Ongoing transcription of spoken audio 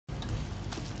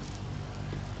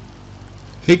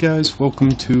Hey guys, welcome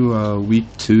to week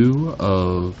 2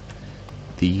 of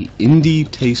the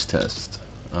Indie Taste Test,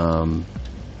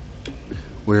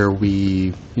 where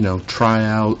we, try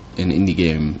out an indie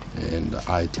game and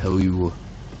I tell you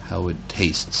how it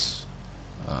tastes.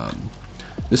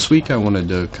 This week I wanted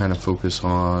to kind of focus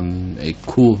on a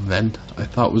cool event I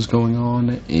thought was going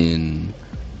on in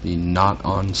the Not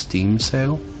on Steam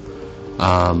sale,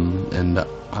 and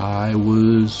I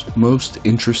was most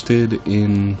interested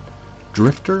in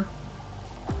Drifter.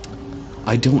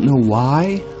 I don't know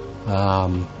why.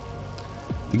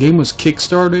 The game was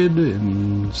kickstarted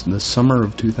in the summer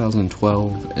of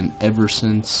 2012, and ever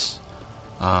since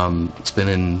it's been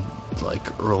in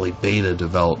early beta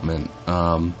development.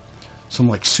 So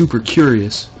I'm super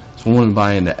curious. So I want to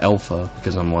buy into alpha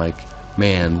because I'm like,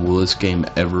 man, will this game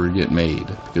ever get made?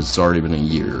 Because it's already been a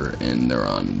year and they're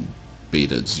on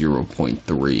beta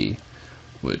 0.3,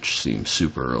 which seems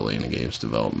super early in the game's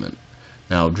development.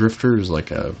 Now, Drifter is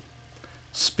like a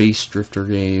space drifter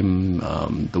game.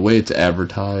 The way it's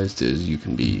advertised is you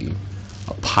can be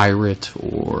a pirate,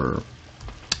 or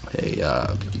you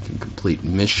can complete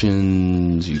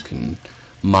missions, you can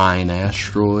mine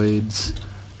asteroids.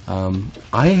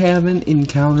 I haven't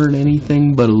encountered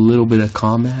anything but a little bit of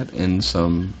combat and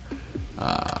some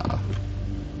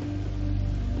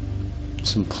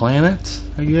planets,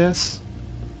 I guess.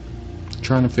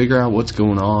 Trying to figure out what's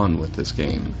going on with this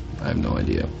game. I have no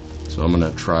idea. So I'm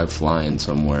gonna try flying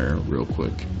somewhere real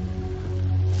quick.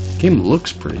 Game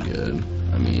looks pretty good.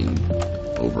 I mean,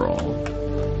 overall.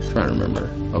 I'm trying to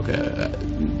remember. Okay,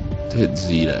 hit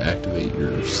Z to activate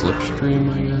your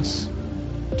slipstream, I guess,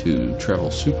 to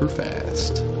travel super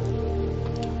fast.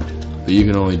 But you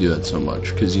can only do that so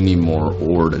much because you need more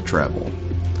ore to travel.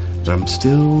 But I'm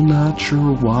still not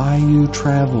sure why you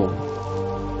travel.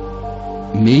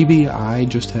 Maybe I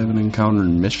just haven't encountered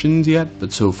missions yet,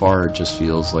 but so far it just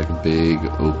feels like a big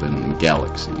open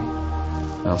galaxy.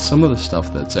 Now, some of the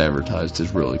stuff that's advertised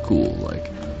is really cool,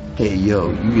 like, hey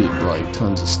yo, you get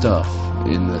tons of stuff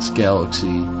in this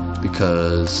galaxy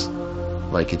because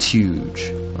it's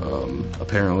huge.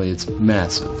 Apparently it's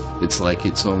massive. It's like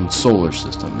its own solar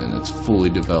system, and it's fully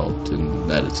developed in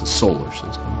that it's a solar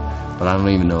system. But I don't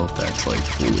even know if that's fully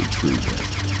true yet.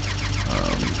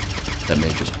 That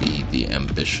may just be the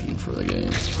ambition for the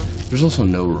game. There's also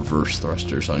no reverse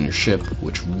thrusters on your ship,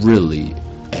 which really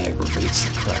aggravates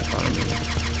the crap out of me.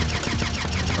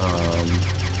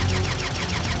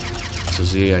 So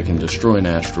see, I can destroy an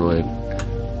asteroid,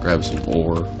 grab some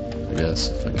ore, I guess,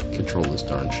 if I can control this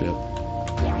darn ship.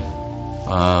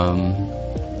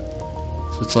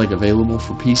 So it's available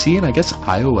for PC, and I guess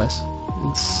iOS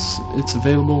it's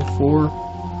available for.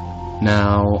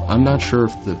 Now, I'm not sure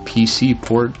if the PC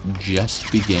port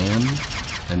just began,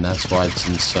 and that's why it's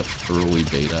in such early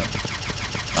beta,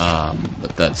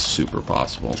 but that's super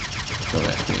possible. Don't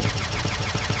ask me.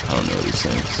 I don't know these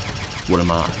things. What am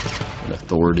I? An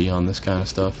authority on this kind of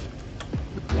stuff?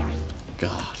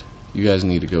 God, you guys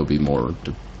need to go be more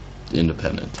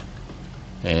independent,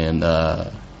 and,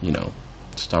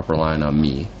 stop relying on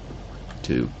me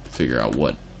to figure out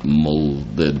what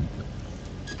molybdenum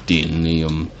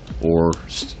or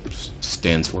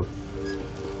stands for.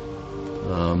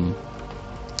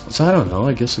 So I don't know.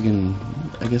 I guess I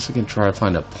can try to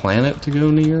find a planet to go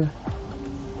near.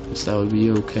 Guess that would be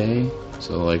okay.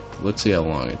 So let's see how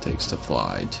long it takes to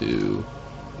fly to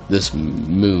this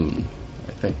moon.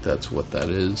 I think that's what that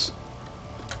is.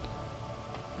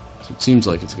 So it seems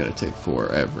like it's gonna take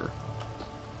forever.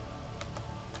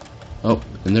 Oh,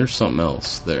 and there's something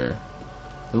else there.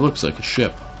 It looks like a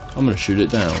ship. I'm gonna shoot it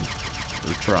down.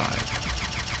 Or try.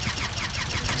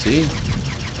 See?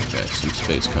 Okay, some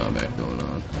space combat going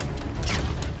on.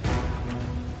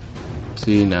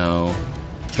 See, now,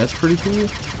 that's pretty cool.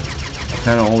 I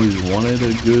kinda always wanted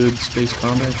a good space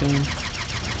combat game.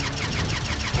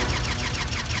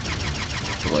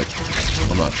 But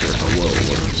I'm not sure how well it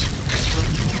works.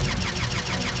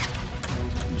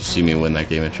 Did you see me win that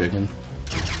game of chicken?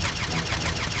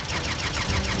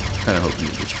 Kinda hoping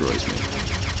it destroys me.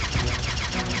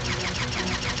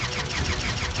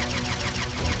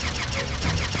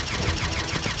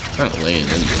 Kind of laying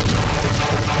into them.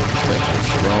 Like some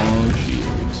strong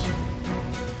shields.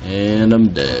 And I'm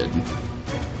dead.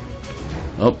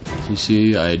 Oh, you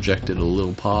see I ejected a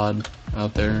little pod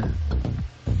out there.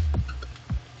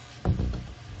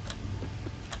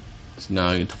 So now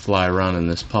I get to fly around in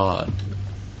this pod.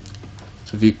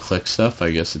 So if you click stuff,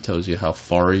 I guess it tells you how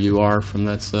far you are from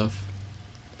that stuff.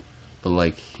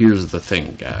 But here's the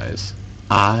thing, guys.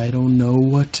 I don't know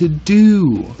what to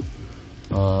do.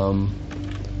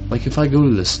 If I go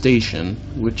to the station,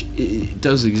 which it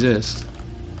does exist,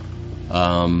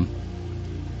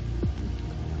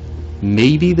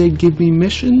 Maybe they'd give me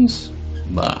missions,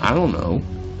 but I don't know.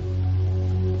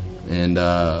 And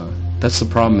that's the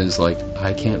problem, is like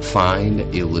I can't find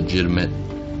a legitimate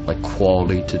like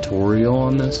quality tutorial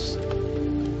on this.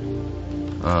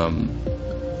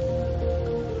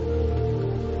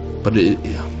 But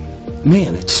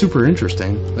man, it's super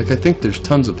interesting. Like, I think there's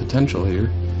tons of potential here.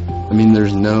 I mean,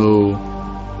 there's no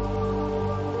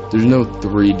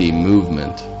 3D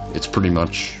movement. It's pretty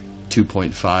much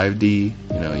 2.5D.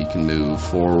 You know, you can move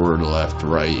forward, left,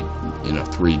 right in a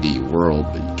 3D world,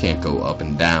 but you can't go up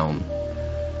and down,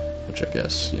 which I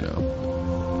guess, you know,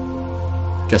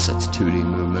 guess that's 2D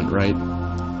movement, right?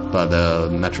 By the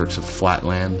metrics of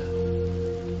Flatland.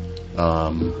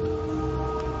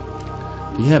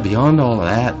 But yeah, beyond all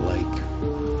that, like,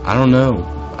 I don't know.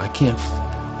 I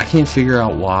can't figure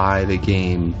out why the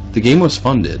game was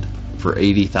funded for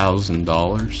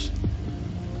 $80,000.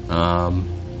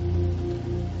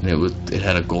 And it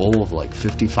had a goal of like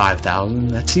 55,000.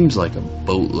 That seems like a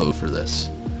boatload for this.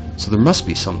 So there must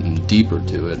be something deeper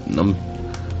to it, and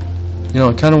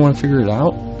I kind of want to figure it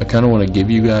out. I kind of want to give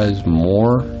you guys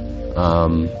more of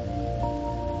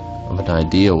an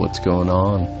idea what's going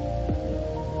on.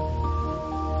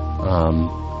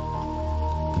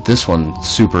 But this one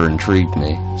super intrigued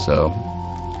me, so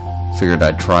figured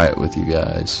I'd try it with you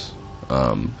guys.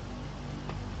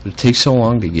 It takes so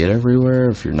long to get everywhere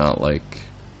if you're not like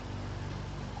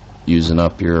using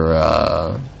up your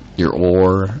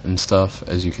ore and stuff.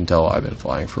 As you can tell, I've been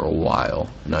flying for a while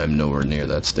and I'm nowhere near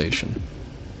that station.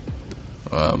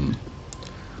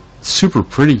 Super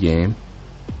pretty game.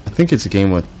 I think it's a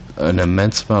game with an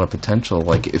immense amount of potential,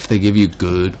 like if they give you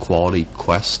good quality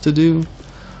quests to do.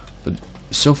 But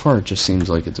so far it just seems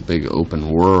like it's a big open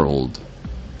world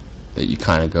that you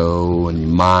kind of go and you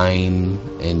mine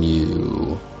and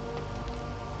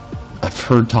I've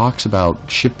heard talks about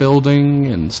shipbuilding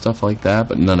and stuff like that,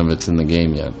 but none of it's in the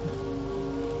game yet.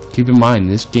 Keep in mind,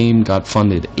 this game got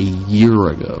funded a year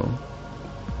ago.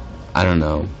 I don't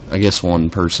know. I guess one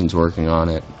person's working on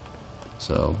it.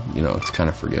 So, you know, it's kind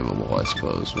of forgivable, I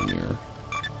suppose, when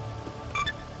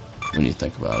you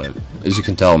think about it. As you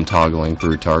can tell, I'm toggling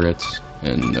through targets,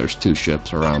 and there's 2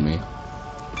 ships around me.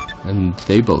 And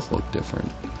they both look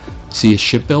different. See, a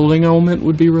shipbuilding element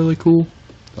would be really cool.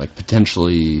 Like,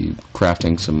 potentially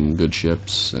crafting some good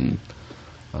ships, and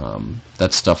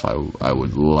that's stuff I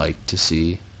would like to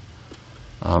see.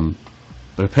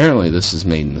 But apparently this is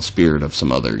made in the spirit of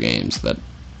some other games that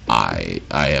I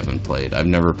haven't played. I've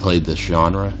never played this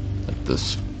genre, like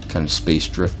this kind of space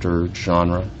drifter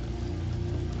genre.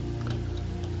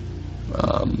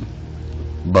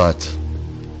 But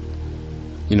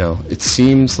you know, it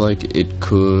seems like it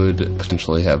could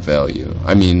potentially have value.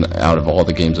 I mean, out of all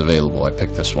the games available, I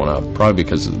picked this one up probably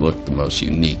because it looked the most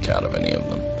unique out of any of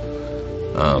them.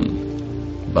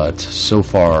 But so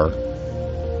far,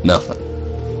 nothing.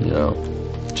 You know,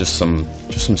 just some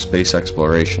space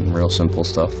exploration, real simple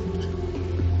stuff.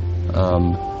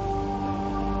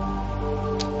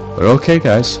 But okay,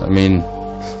 guys. I mean,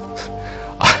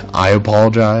 I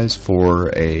apologize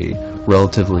for a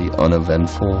relatively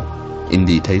uneventful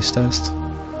indie taste test.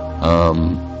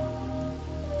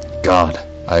 God,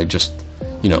 I just,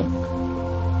 you know,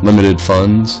 limited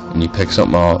funds, and you pick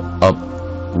something up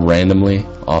randomly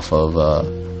off of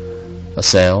a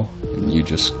sale, and you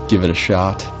just give it a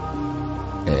shot,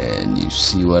 and you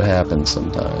see what happens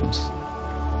sometimes.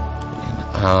 And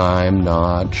I'm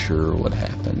not sure what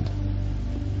happened.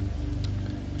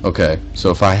 Okay, so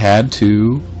if I had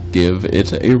to give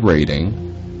it a rating,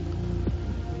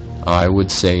 I would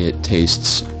say it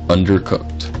tastes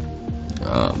undercooked.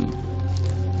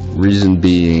 Reason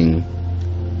being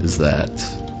is that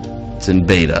it's in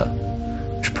beta,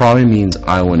 which probably means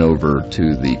I went over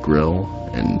to the grill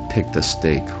and picked a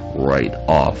steak right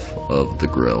off of the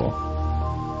grill,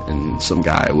 and some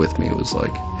guy with me was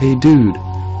like, "Hey dude,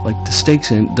 like the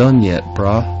steaks ain't done yet,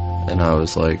 brah." And I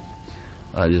was like,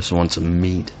 "I just want some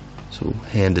meat, so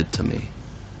hand it to me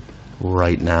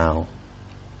right now."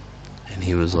 And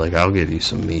he was like, "I'll give you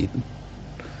some meat."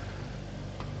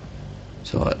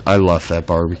 So I left that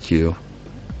barbecue.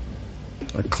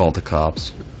 I called the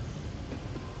cops.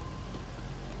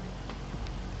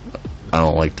 I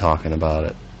don't like talking about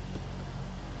it.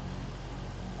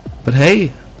 But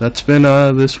hey, that's been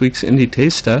this week's Indie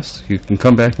Taste Test. You can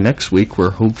come back next week where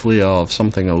hopefully I'll have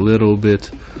something a little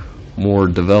bit more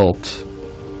developed.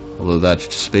 Although that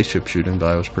spaceship shooting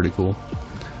die was pretty cool.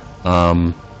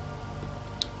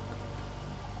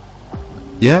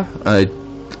 Yeah,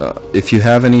 if you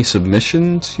have any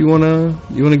submissions you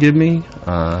wanna give me,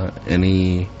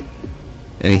 any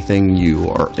anything you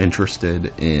are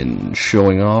interested in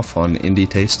showing off on Indie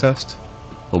Taste Test.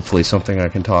 Hopefully something I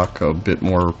can talk a bit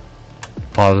more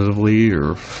positively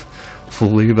or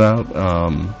fully about.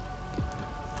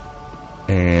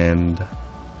 And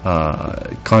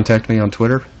contact me on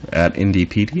Twitter at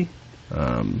IndiePetey.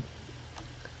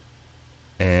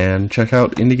 And check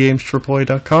out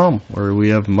IndieGamesAAA.com, where we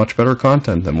have much better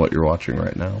content than what you're watching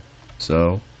right now.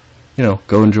 So,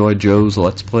 go enjoy Joe's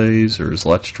Let's Plays or his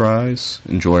Let's Tries.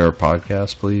 Enjoy our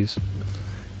podcast, please.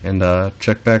 And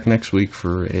check back next week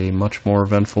for a much more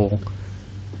eventful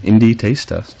Indie Taste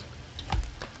Test.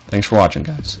 Thanks for watching,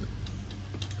 guys.